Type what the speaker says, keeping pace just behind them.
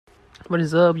What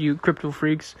is up, you crypto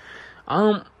freaks?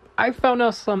 I found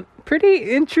out some pretty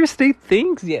interesting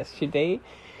things yesterday.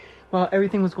 Well,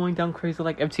 everything was going down crazy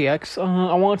like FTX.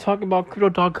 I want to talk about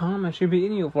Crypto.com and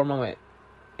Shiba for a moment.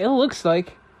 It looks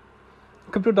like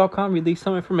Crypto.com released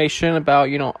some information about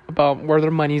where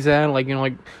their money's at,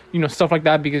 stuff like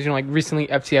that, because recently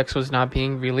FTX was not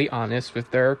being really honest with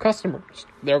their customers,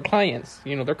 their clients,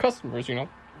 their customers,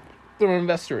 their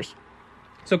investors.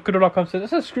 So Crypto.com said,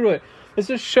 let's just screw it. Let's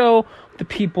just show the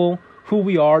people who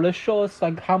we are. Let's show us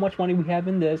how much money we have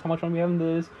in this, how much money we have in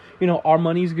this. Our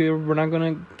money's good. We're not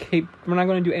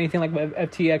gonna do anything like what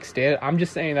FTX did. I'm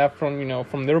just saying that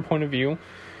from their point of view.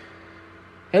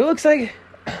 It looks like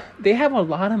they have a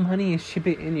lot of money in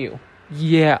Shiba Inu.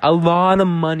 Yeah, a lot of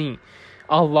money.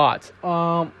 A lot.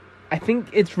 I think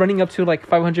it's running up to like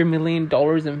 $500 million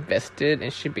invested in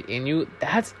Shiba Inu.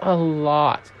 That's a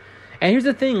lot. And here's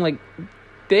the thing,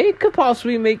 they could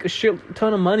possibly make a shit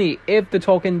ton of money if the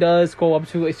token does go up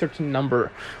to a certain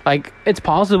number. It's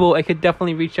possible. It could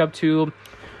definitely reach up to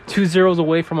 2 zeros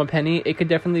away from a penny. It could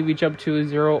definitely reach up to a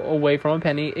zero away from a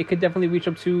penny. It could definitely reach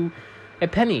up to a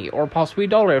penny or possibly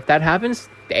 $1. If that happens,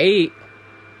 they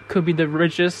could be the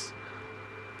richest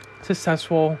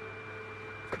successful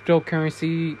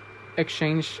cryptocurrency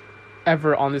exchange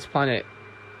ever on this planet.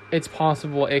 It's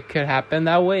possible it could happen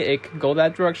that way. It could go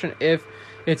that direction if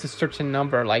it's a certain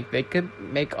number. They could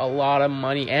make a lot of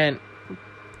money, and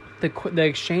the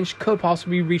exchange could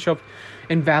possibly reach up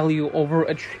in value over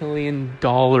 $1 trillion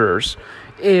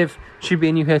if Shiba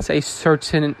Inu hits a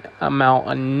certain amount,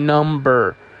 a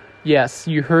number. Yes,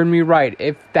 you heard me right.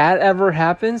 If that ever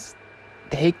happens,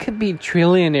 they could be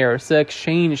trillionaires. The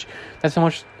exchange, that's how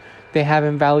much they have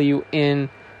in value in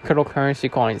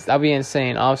cryptocurrency coins. That'd be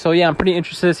insane. So yeah, I'm pretty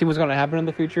interested to see what's going to happen in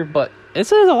the future, but it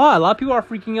says a lot. A lot of people are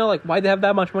freaking out, why they have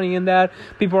that much money in that.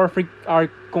 People are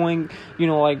going,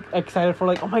 excited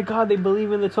for oh my god, they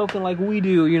believe in the token like we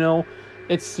do.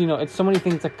 It's so many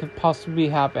things that could possibly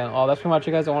happen. That's pretty much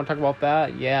it, guys. I want to talk about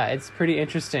that. Yeah, it's pretty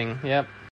interesting. Yep.